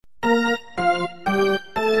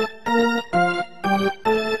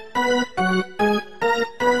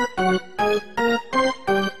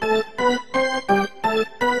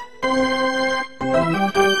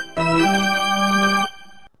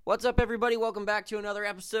welcome back to another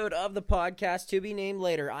episode of the podcast to be named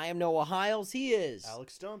later. I am Noah Hiles. He is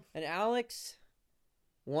Alex Stumpf. And Alex,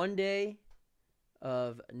 one day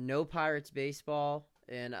of no Pirates baseball.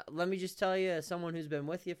 And let me just tell you, as someone who's been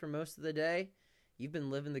with you for most of the day, you've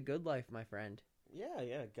been living the good life, my friend.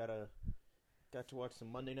 Yeah. Got to watch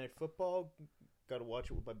some Monday Night Football. Got to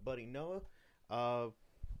watch it with my buddy Noah.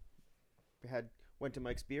 Went to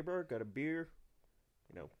Mike's Beer Bar, got a beer,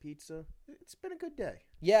 pizza. It's been a good day.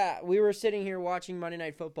 Yeah, we were sitting here watching Monday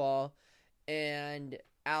Night Football, and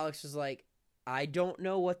Alex was like, I don't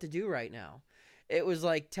know what to do right now. It was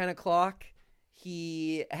like 10 o'clock.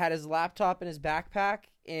 He had his laptop in his backpack,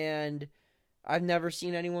 and I've never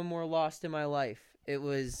seen anyone more lost in my life. It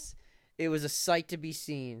was a sight to be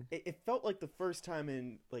seen. It felt like the first time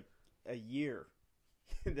in like a year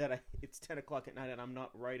that it's 10 o'clock at night and I'm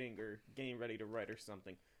not writing or getting ready to write or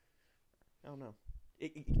something. I don't know.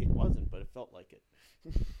 It wasn't, but it felt like it.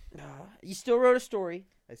 You still wrote a story.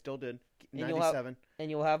 I still did. And 97.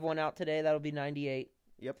 You'll have one out today. That'll be 98.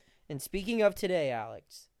 Yep. And speaking of today,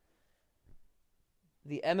 Alex,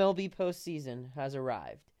 the MLB postseason has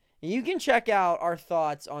arrived. And you can check out our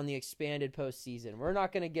thoughts on the expanded postseason. We're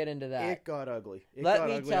not going to get into that. It got ugly. Let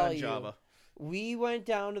me tell you, we went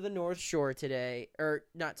down to the North Shore today, or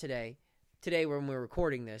not today when we're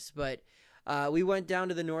recording this, but we went down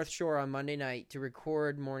to the North Shore on Monday night to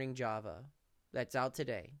record Morning Java. That's out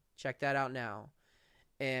today. Check that out now.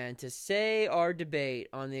 And to say our debate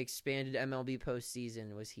on the expanded MLB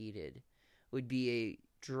postseason was heated would be a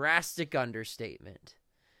drastic understatement.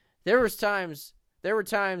 There were times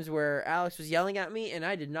where Alex was yelling at me, and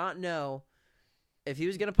I did not know if he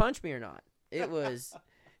was going to punch me or not. It was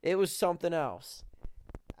something else.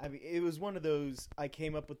 I mean, it was one of those, I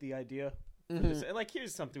came up with the idea. Mm-hmm. This, and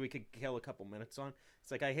here's something we could kill a couple minutes on.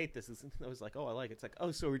 It's like, I hate this. I was like, oh, I like it. It's like, oh,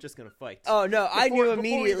 so we're just going to fight. Oh, no, I knew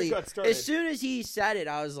immediately. Before we got started. As soon as he said it,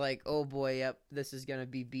 I was like, oh, boy, yep, this is going to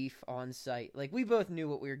be beef on site. Like, we both knew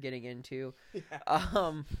what we were getting into. Yeah.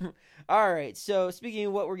 All right, so speaking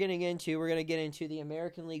of what we're getting into, we're going to get into the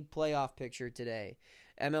American League playoff picture today.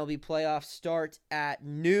 MLB playoffs start at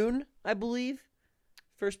noon, I believe.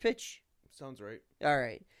 First pitch? Sounds right. All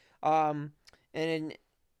right. And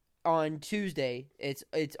on Tuesday, it's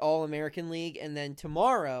all American League, and then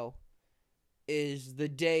tomorrow is the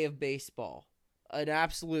day of baseball. An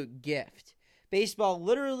absolute gift. Baseball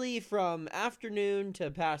literally from afternoon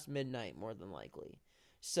to past midnight, more than likely.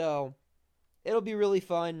 So it'll be really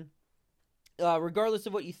fun. Regardless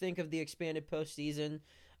of what you think of the expanded postseason,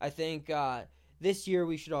 I think this year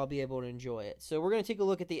we should all be able to enjoy it. So we're going to take a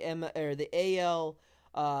look at the AL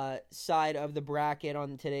side of the bracket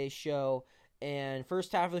on today's show. And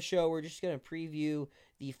first half of the show, we're just going to preview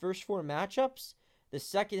the first four matchups. The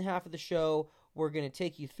second half of the show, we're going to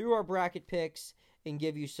take you through our bracket picks and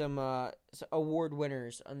give you some award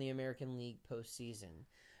winners on the American League postseason.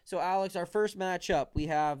 So, Alex, our first matchup, we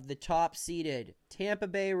have the top-seeded Tampa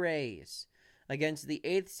Bay Rays against the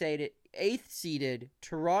eighth-seeded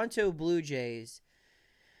Toronto Blue Jays.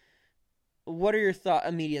 What are your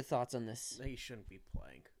immediate thoughts on this? They shouldn't be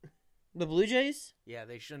playing. The Blue Jays? Yeah,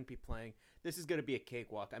 they shouldn't be playing. This is going to be a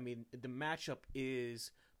cakewalk. I mean, the matchup is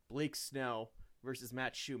Blake Snell versus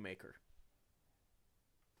Matt Shoemaker.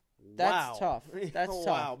 That's tough. That's tough.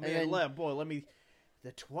 Wow, man.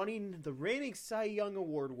 The reigning Cy Young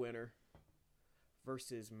Award winner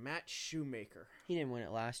versus Matt Shoemaker. He didn't win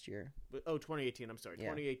it last year. 2018. I'm sorry. Yeah.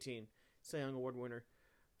 2018 Cy Young Award winner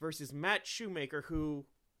versus Matt Shoemaker, who...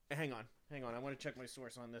 Hang on. I want to check my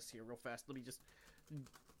source on this here real fast. Let me just...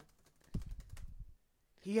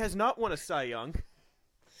 He has not won a Cy Young.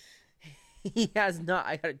 He has not.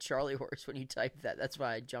 I got a Charlie horse when you typed that. That's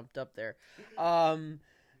why I jumped up there. But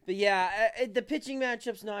yeah, the pitching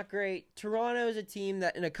matchup's not great. Toronto is a team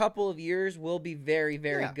that in a couple of years will be very,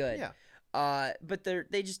 very good. Yeah. But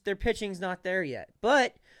their pitching's not there yet.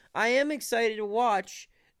 But I am excited to watch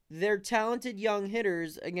their talented young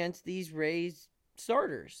hitters against these Rays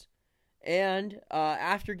starters. And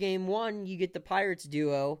after game one, you get the Pirates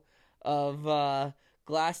duo of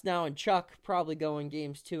Glasnow and Chuck probably going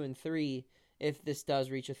games 2 and 3 if this does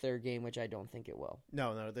reach a third game, which I don't think it will.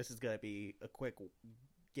 No, this is going to be a quick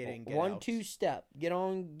get in, get out. 1-2 step. Get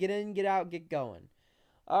on, get in, get out, get going.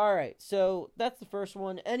 All right, so that's the first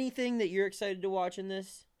one. Anything that you're excited to watch in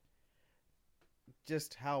this?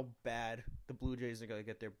 Just how bad the Blue Jays are going to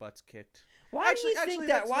get their butts kicked. Why do you think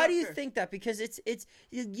that? Why do you think that? Because it's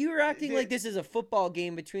you're acting like this is a football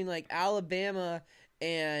game between like Alabama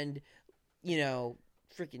and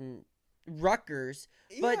freaking Rutgers.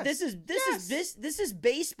 But this is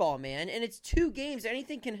baseball, man, and it's 2 games.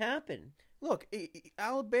 Anything can happen. Look,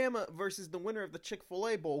 Alabama versus the winner of the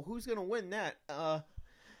Chick-fil-A Bowl. Who's going to win that?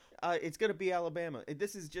 It's going to be Alabama.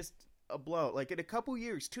 This is just a blowout. Like, in a couple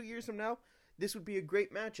years, 2 years from now, this would be a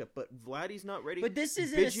great matchup. But Vladdy's not ready. But this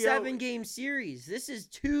isn't a 7-game series. This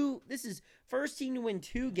is first team to win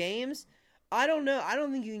 2 games. I don't know. I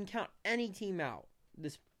don't think you can count any team out.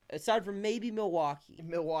 This aside from maybe Milwaukee.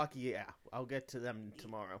 Milwaukee, yeah. I'll get to them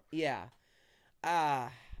tomorrow. Yeah. I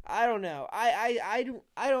don't know. I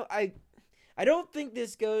don't think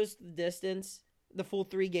this goes the distance, the full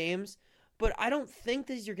 3 games. But I don't think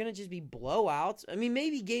these are going to just be blowouts. I mean,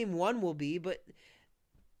 maybe game 1 will be, but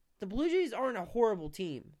the Blue Jays aren't a horrible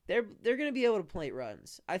team. They're going to be able to plate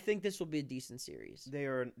runs. I think this will be a decent series. They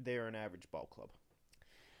are an average ball club.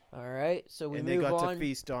 All right, so we move on. And they got to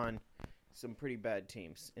feast on some pretty bad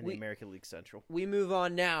teams in the American League Central. We move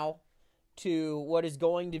on now to what is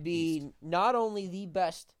going to be not only the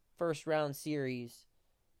best first-round series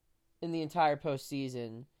in the entire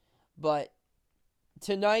postseason, but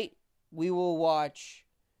tonight we will watch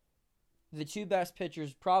the 2 best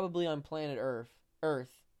pitchers probably on planet Earth.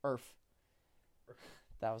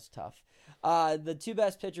 That was tough. The 2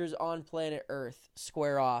 best pitchers on planet Earth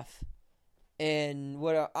square off. And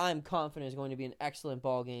what I'm confident is going to be an excellent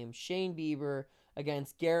ball game. Shane Bieber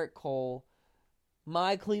against Garrett Cole.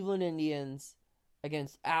 My Cleveland Indians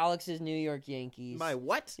against Alex's New York Yankees. My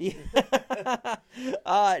what?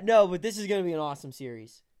 No, but this is going to be an awesome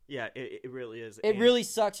series. Yeah, it really is. It really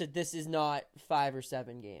sucks that this is not 5 or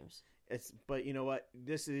 7 games. But you know what?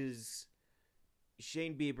 This is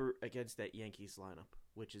Shane Bieber against that Yankees lineup,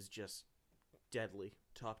 which is just deadly,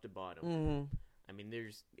 top to bottom. Mm-hmm. I mean,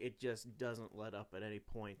 it just doesn't let up at any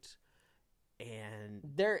point. And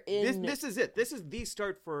this is it. This is the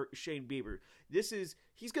start for Shane Bieber.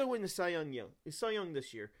 He's going to win the Cy Young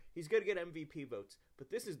this year. He's going to get MVP votes. But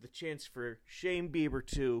this is the chance for Shane Bieber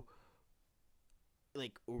to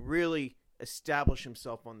really establish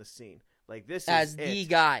himself on the scene. Like this as the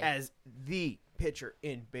guy, as the pitcher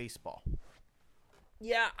in baseball.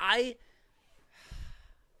 Yeah,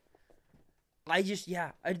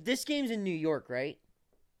 this game's in New York, right?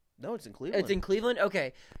 No, it's in Cleveland. It's in Cleveland?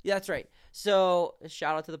 Okay. Yeah, that's right. So,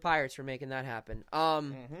 shout out to the Pirates for making that happen.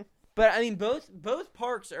 But, I mean, both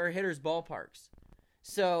parks are hitters' ballparks.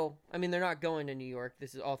 So, I mean, they're not going to New York.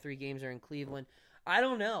 All 3 games are in Cleveland. I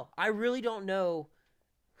don't know. I really don't know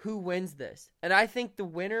who wins this. And I think the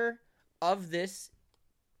winner of this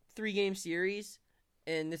 3-game series,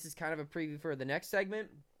 and this is kind of a preview for the next segment,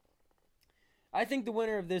 I think the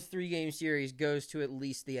winner of this 3-game series goes to at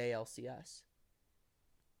least the ALCS.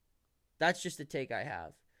 That's just the take I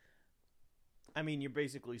have. I mean, you're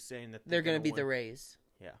basically saying that they're going to beat the Rays.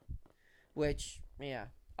 Yeah. Which, yeah,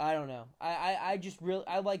 I don't know. I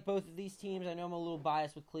like both of these teams. I know I'm a little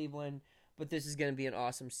biased with Cleveland, but this is going to be an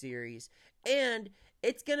awesome series. And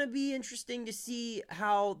it's going to be interesting to see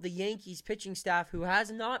how the Yankees pitching staff, who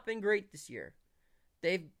has not been great this year,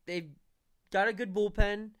 they've got a good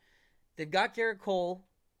bullpen. They've got Garrett Cole,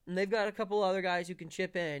 and they've got a couple other guys who can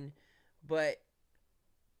chip in. But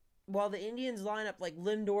while the Indians lineup, like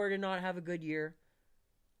Lindor did not have a good year,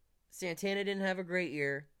 Santana didn't have a great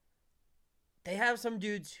year, they have some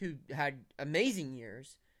dudes who had amazing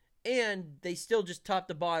years, and they still just top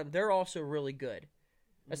to bottom. They're also really good,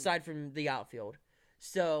 aside from the outfield.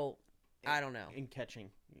 So, I don't know. In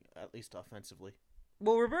catching, at least offensively.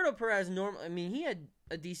 Well, Roberto Perez, he had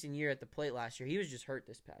a decent year at the plate last year. He was just hurt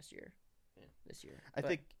this past year. Yeah. This year. I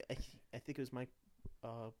think it was Mike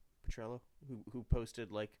Petrello who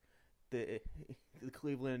posted, like, the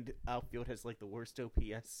Cleveland outfield has, like, the worst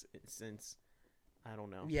OPS since, I don't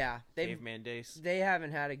know. Yeah. Caveman days. They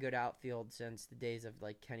haven't had a good outfield since the days of,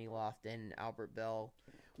 like, Kenny Lofton, Albert Bell.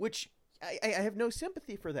 Which, I have no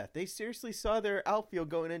sympathy for that. They seriously saw their outfield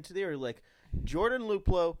going into there, like, Jordan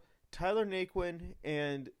Luplow, Tyler Naquin,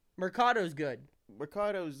 and Mercado's good.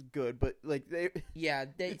 Mercado's good, but like they could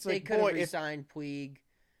have re-signed Puig.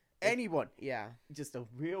 Anyone. Yeah. Just a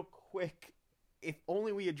real quick, if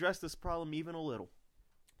only we address this problem even a little.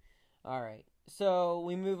 All right. So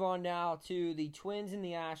we move on now to the Twins and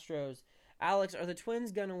the Astros. Alex, are the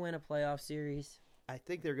Twins going to win a playoff series? I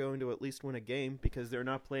think they're going to at least win a game because they're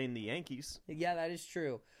not playing the Yankees. Yeah, that is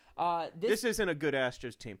true. This isn't a good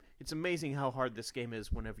Astros team. It's amazing how hard this game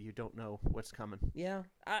is whenever you don't know what's coming. Yeah,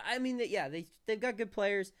 I mean, they've got good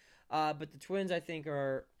players, but the Twins I think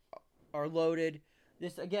are loaded.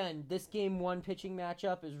 This game 1 pitching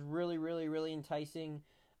matchup is really, really, really enticing.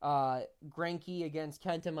 Greinke against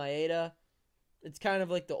Kenta Maeda. It's kind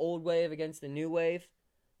of like the old wave against the new wave,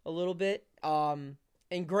 a little bit. And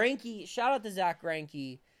Greinke, shout out to Zach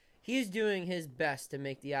Greinke. He's doing his best to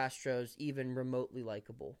make the Astros even remotely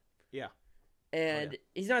likable. Yeah. And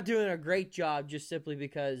he's not doing a great job just simply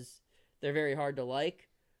because they're very hard to like.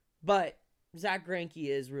 But Zach Greinke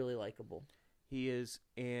is really likable. He is,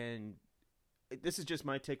 and this is just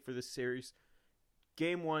my take for this series.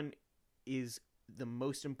 Game 1 is the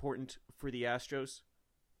most important for the Astros.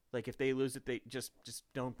 Like, if they lose it, they just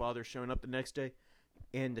don't bother showing up the next day.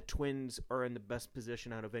 And the Twins are in the best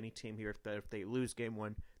position out of any team here. If they lose Game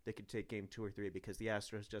 1, they could take Game 2 or 3 because the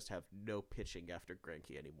Astros just have no pitching after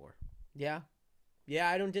Greinke anymore. Yeah. Yeah,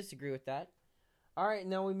 I don't disagree with that. All right,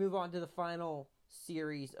 now we move on to the final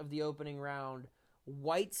series of the opening round.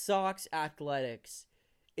 White Sox Athletics.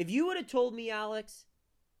 If you would have told me, Alex,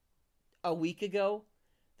 a week ago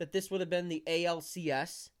that this would have been the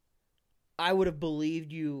ALCS, I would have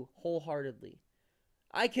believed you wholeheartedly.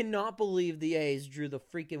 I cannot believe the A's drew the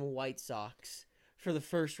freaking White Sox for the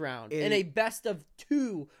first round in a best of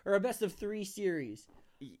 2 or a best of 3 series.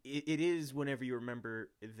 It is whenever you remember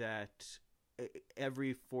that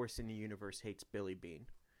every force in the universe hates Billy Beane.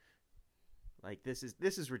 Like, this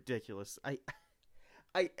is ridiculous.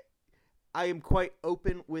 I am quite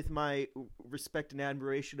open with my respect and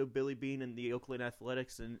admiration of Billy Beane and the Oakland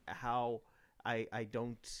Athletics and how I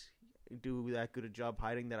don't do that good a job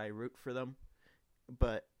hiding that I root for them.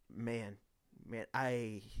 But man,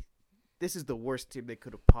 this is the worst team they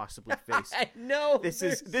could have possibly faced. I know. This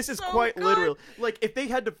is so quite good. literal. Like, if they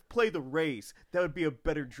had to play the Rays, that would be a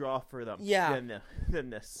better draw for them. Yeah. Than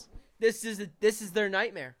this. This is their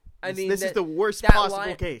nightmare. This is the worst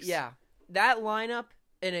possible case. Yeah, that lineup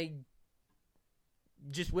in a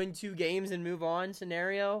just win 2 games and move on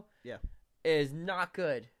scenario. Yeah, is not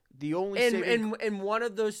good. The only in one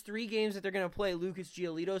of those 3 games that they're going to play, Lucas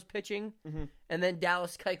Giolito's pitching, and then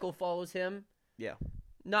Dallas Keuchel follows him. Yeah,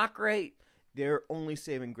 not great. Their only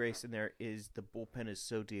saving grace in there is the bullpen is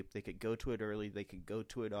so deep they could go to it early, they could go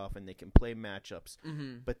to it often, they can play matchups.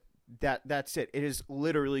 But that's it. It is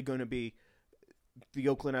literally going to be the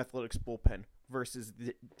Oakland Athletics bullpen versus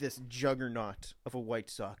this juggernaut of a White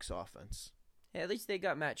Sox offense. Hey, at least they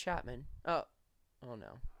got Matt Chapman. Oh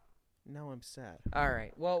no. Now I'm sad. All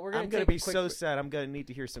right. Well, I'm going to be so sad. I'm going to need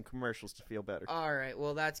to hear some commercials to feel better. All right.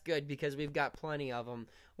 Well, that's good because we've got plenty of them.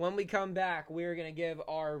 When we come back, we're going to give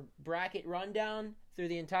our bracket rundown through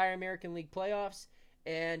the entire American League playoffs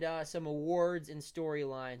and some awards and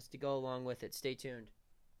storylines to go along with it. Stay tuned.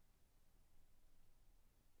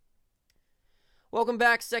 Welcome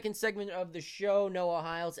back. Second segment of the show. Noah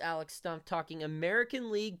Hiles, Alex Stumpf talking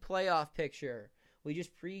American League playoff picture. We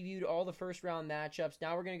just previewed all the first-round matchups.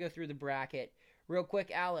 Now we're going to go through the bracket. Real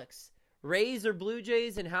quick, Alex. Rays or Blue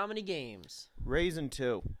Jays in how many games? Rays in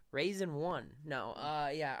 2. Rays in 1. No.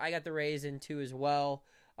 Yeah, I got the Rays in 2 as well.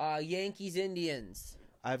 Yankees, Indians.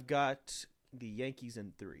 I've got the Yankees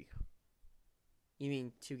in 3. You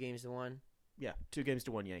mean 2 games to 1? Yeah, 2 games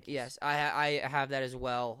to 1 Yankees. Yes, I have that as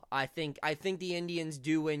well. I think the Indians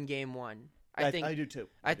do win game 1. I do too.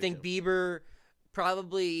 I think Bieber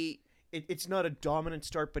probably... It's not a dominant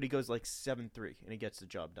start, but he goes like 7-3, and he gets the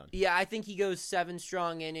job done. Yeah, I think he goes 7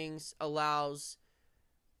 strong innings, allows...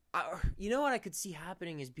 you know what I could see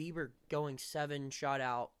happening is Bieber going 7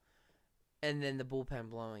 shutout, and then the bullpen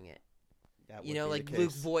blowing it. Like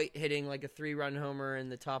Luke Voit hitting like a 3-run homer in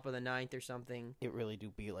the top of the 9th or something. It really do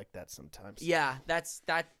be like that sometimes. Yeah,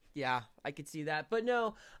 yeah, I could see that. But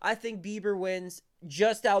no, I think Bieber wins.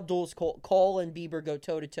 Just outduels Cole. Cole and Bieber go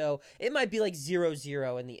toe-to-toe. It might be like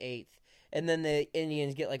 0-0 in the 8th. And then the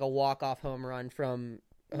Indians get like a walk-off home run from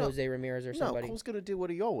Jose Ramirez or somebody. No, Cole's going to do what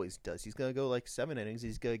he always does. He's going to go like 7 innings.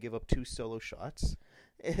 He's going to give up 2 solo shots.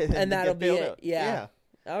 And that'll be it. Yeah.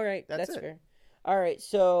 All right. That's fair. All right.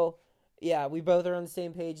 So, yeah, we both are on the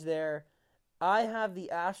same page there. I have the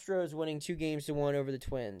Astros winning 2 games to 1 over the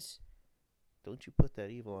Twins. Don't you put that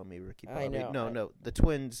evil on me, Ricky Bobby. I know. No. The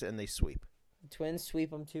Twins, and they sweep. The Twins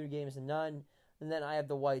sweep them 2 games to none. And then I have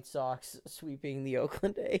the White Sox sweeping the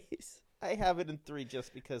Oakland A's. I have it in 3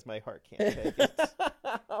 just because my heart can't take it.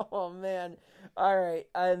 Oh, man. All right.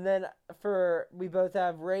 And then we both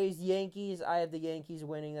have Rays, Yankees. I have the Yankees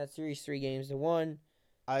winning that series 3 games to 1.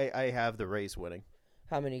 I have the Rays winning.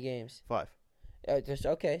 How many games? 5.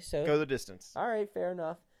 Okay, so go the distance. All right, fair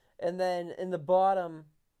enough. And then in the bottom,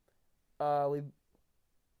 I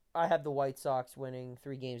have the White Sox winning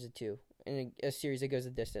 3 games to 2 in a series that goes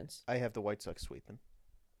the distance. I have the White Sox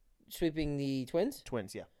Sweeping the Twins?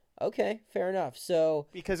 Twins, yeah. Okay, fair enough. So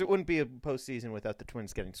because it wouldn't be a postseason without the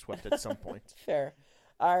Twins getting swept at some point. Fair.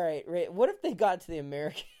 All right. What if they got to the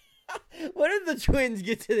American? What if the Twins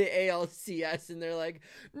get to the ALCS and they're like,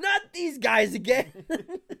 not these guys again?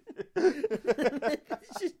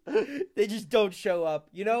 They just don't show up.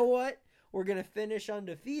 You know what? We're gonna finish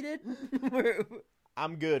undefeated.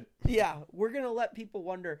 I'm good. Yeah, we're going to let people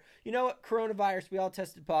wonder, you know what, coronavirus, we all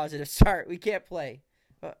tested positive. Sorry, we can't play.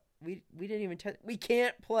 We didn't even test. We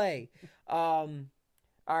can't play. All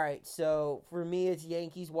right, so for me, it's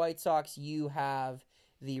Yankees, White Sox. You have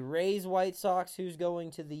the Rays, White Sox. Who's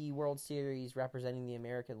going to the World Series representing the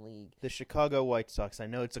American League? The Chicago White Sox. I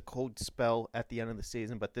know it's a cold spell at the end of the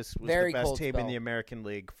season, but this was Very the best cold team spell. in the American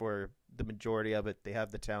League for the majority of it. They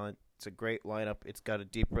have the talent. It's a great lineup. It's got a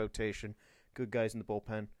deep rotation. Good guys in the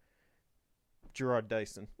bullpen. Gerard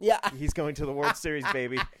Dyson. Yeah. He's going to the World Series,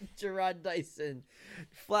 baby. Gerard Dyson.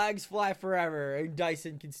 Flags fly forever, and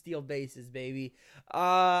Dyson can steal bases, baby.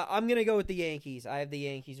 I'm going to go with the Yankees. I have the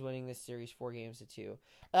Yankees winning this series 4-2.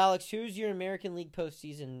 Alex, who's your American League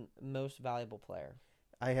postseason most valuable player?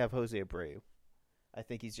 I have Jose Abreu. I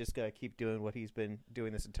think he's just going to keep doing what he's been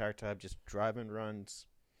doing this entire time, just driving runs.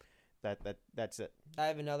 That's it. I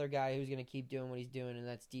have another guy who's going to keep doing what he's doing, and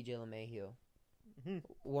that's DJ LeMahieu.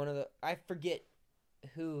 Mm-hmm. I forget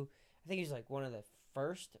who. I think he's like one of the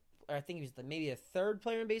first, or I think he was maybe the third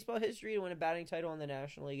player in baseball history to win a batting title in the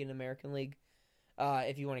National League and American League.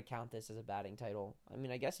 If you want to count this as a batting title, I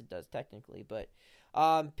mean, I guess it does technically, but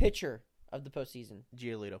pitcher of the postseason,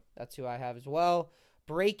 Giolito. That's who I have as well.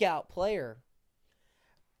 Breakout player.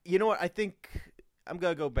 You know what? I think I'm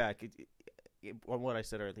gonna go back on what I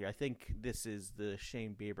said earlier. I think this is the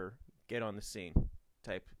Shane Bieber get on the scene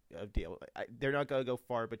type of deal. They're not going to go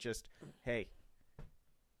far, but just, hey,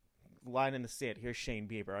 line in the sand. Here's Shane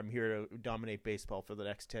Bieber. I'm here to dominate baseball for the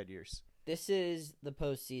next 10 years. This is the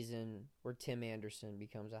postseason where Tim Anderson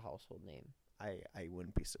becomes a household name. I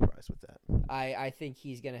wouldn't be surprised with that. I think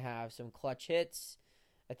he's going to have some clutch hits.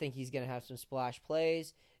 I think he's going to have some splash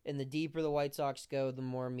plays. And the deeper the White Sox go, the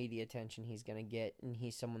more media attention he's going to get. And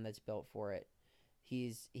he's someone that's built for it. He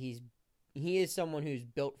is someone who's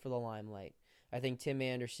built for the limelight. I think Tim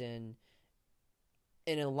Anderson,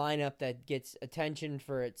 in a lineup that gets attention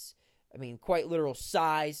for its, quite literal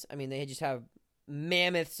size. They just have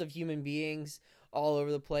mammoths of human beings all over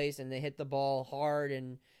the place, and they hit the ball hard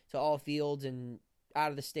and to all fields and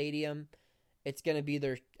out of the stadium. It's going to be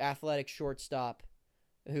their athletic shortstop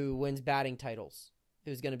who wins batting titles,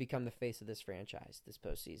 who's going to become the face of this franchise this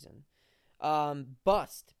postseason.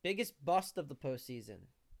 Biggest bust of the postseason.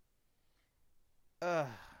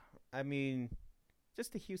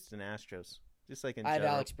 Just the Houston Astros. Just like in I have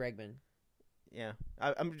general. Alex Bregman. Yeah,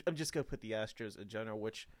 I'm just gonna put the Astros in general,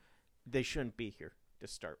 which they shouldn't be here to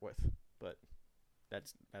start with, but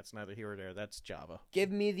that's neither here or there. That's Java.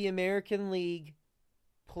 Give me the American League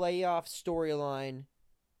playoff storyline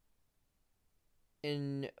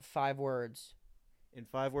in 5 words. In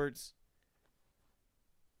 5 words,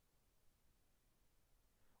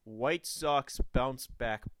 White Sox bounce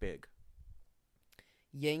back big.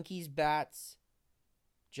 Yankees bats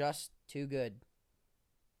just too good.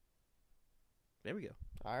 There we go.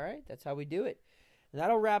 All right, that's how we do it. And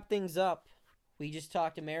that'll wrap things up. We just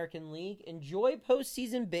talked American League. Enjoy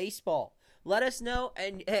postseason baseball. Let us know.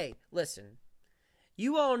 And, hey, listen.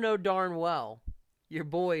 You all know darn well your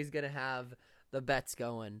boy's going to have the bets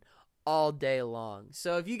going all day long.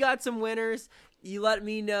 So if you got some winners, you let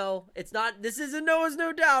me know. This isn't Noah's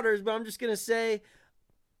No Doubters, but I'm just going to say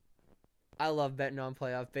I love betting on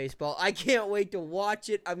playoff baseball. I can't wait to watch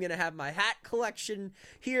it. I'm going to have my hat collection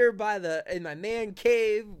here in my man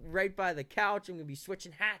cave, right by the couch. I'm going to be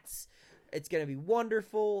switching hats. It's going to be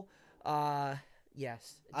wonderful.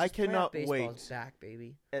 Yes. I cannot wait. Back,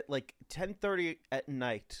 baby. At like 10:30 at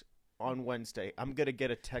night on Wednesday, I'm going to get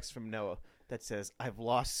a text from Noah that says, I've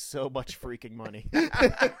lost so much freaking money.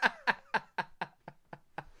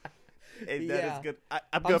 And that is good.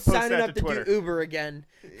 I'm going to post signing that up to Twitter. Do Uber again.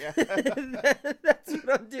 Yeah. That's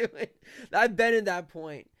what I'm doing. I've been in that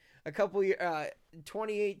point. A couple years,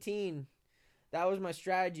 2018, that was my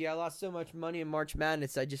strategy. I lost so much money in March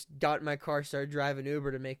Madness, I just got in my car, started driving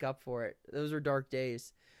Uber to make up for it. Those were dark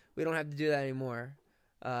days. We don't have to do that anymore.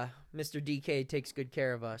 Mr. DK takes good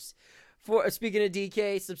care of us. Speaking of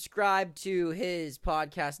DK, subscribe to his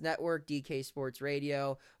podcast network, DK Sports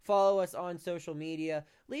Radio. Follow us on social media.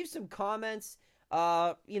 Leave some comments,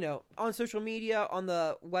 on social media, on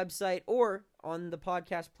the website, or on the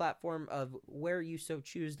podcast platform of where you so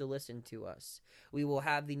choose to listen to us. We will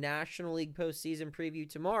have the National League postseason preview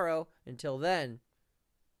tomorrow. Until then,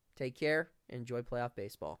 take care. Enjoy playoff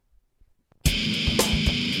baseball.